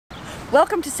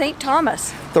Welcome to St.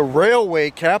 Thomas. The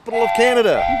railway capital of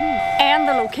Canada. And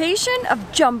the location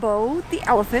of Jumbo the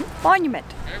Elephant Monument.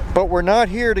 But we're not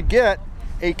here to get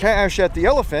a cache at the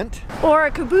elephant. Or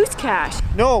a caboose cache.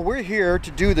 No, we're here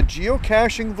to do the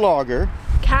geocaching vlogger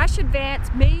Cache Advance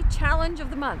May Challenge of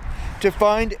the month. to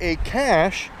find a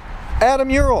cache at a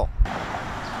mural.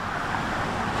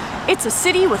 It's a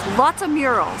city with lots of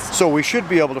murals. So we should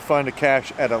be able to find a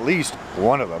cache at least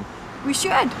one of them. We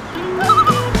should.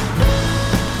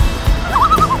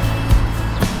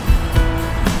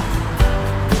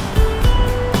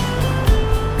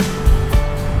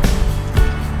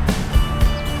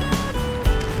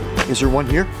 Is there one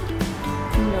here?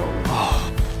 No. Oh.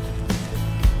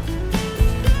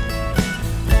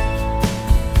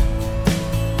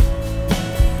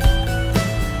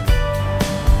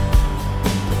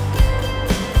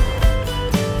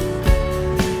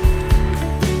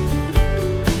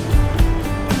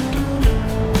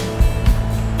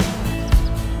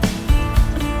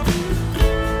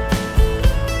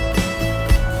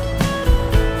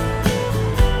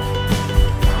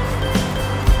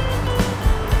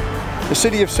 The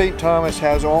city of St. Thomas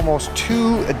has almost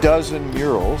 24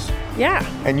 murals. Yeah.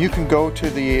 And you can go to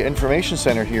the information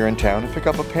center here in town and pick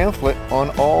up a pamphlet on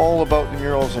all about the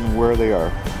murals and where they are.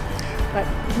 But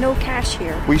no cache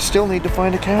here. We still need to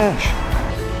find a cache.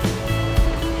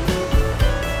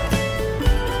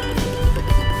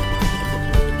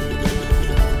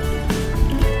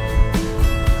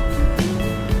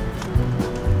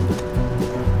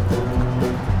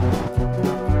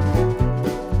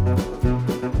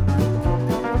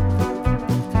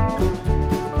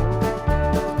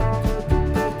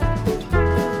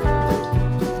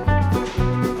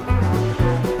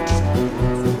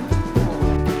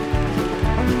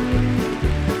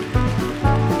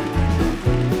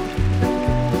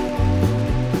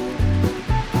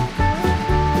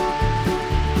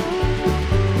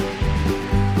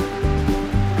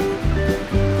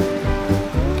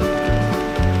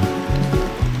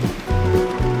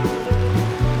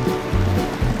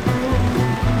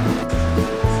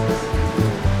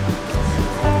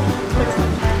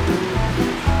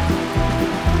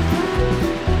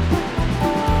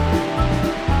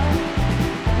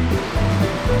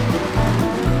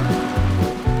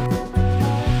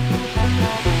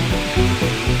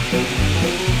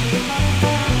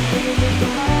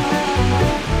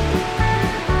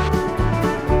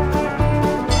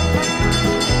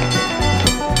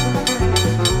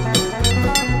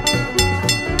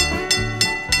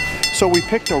 So we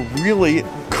picked a really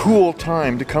cool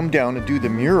time to come down and do the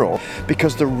mural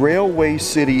because the Railway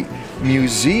City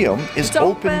Museum is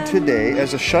open today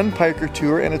as a Shunpiker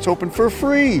tour, and it's open for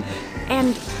free.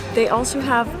 And they also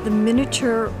have the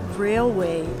miniature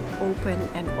railway open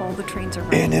and all the trains are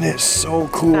running. And it is so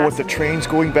cool with the trains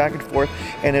going back and forth,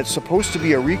 and it's supposed to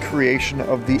be a recreation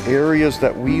of the areas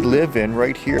that we live in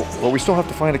right here. Well, we still have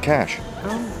to find a cache.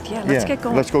 Oh, yeah, let's get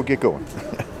going. Let's go get going.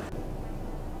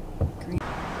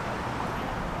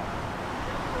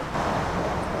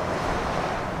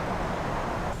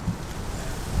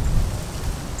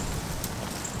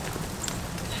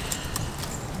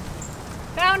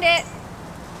 Found it.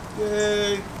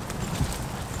 Yay!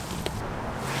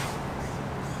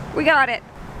 We got it.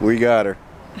 We got her.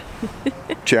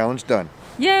 Challenge done.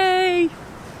 Yay!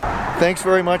 Thanks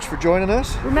very much for joining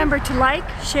us. Remember to like,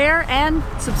 share, and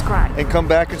subscribe. And come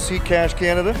back and see Cache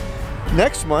Canada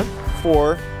next month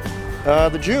for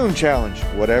the June challenge.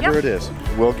 Whatever it is,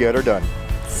 we'll get her done.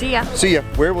 See ya. See ya.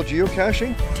 Where will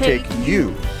geocaching Take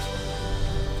you?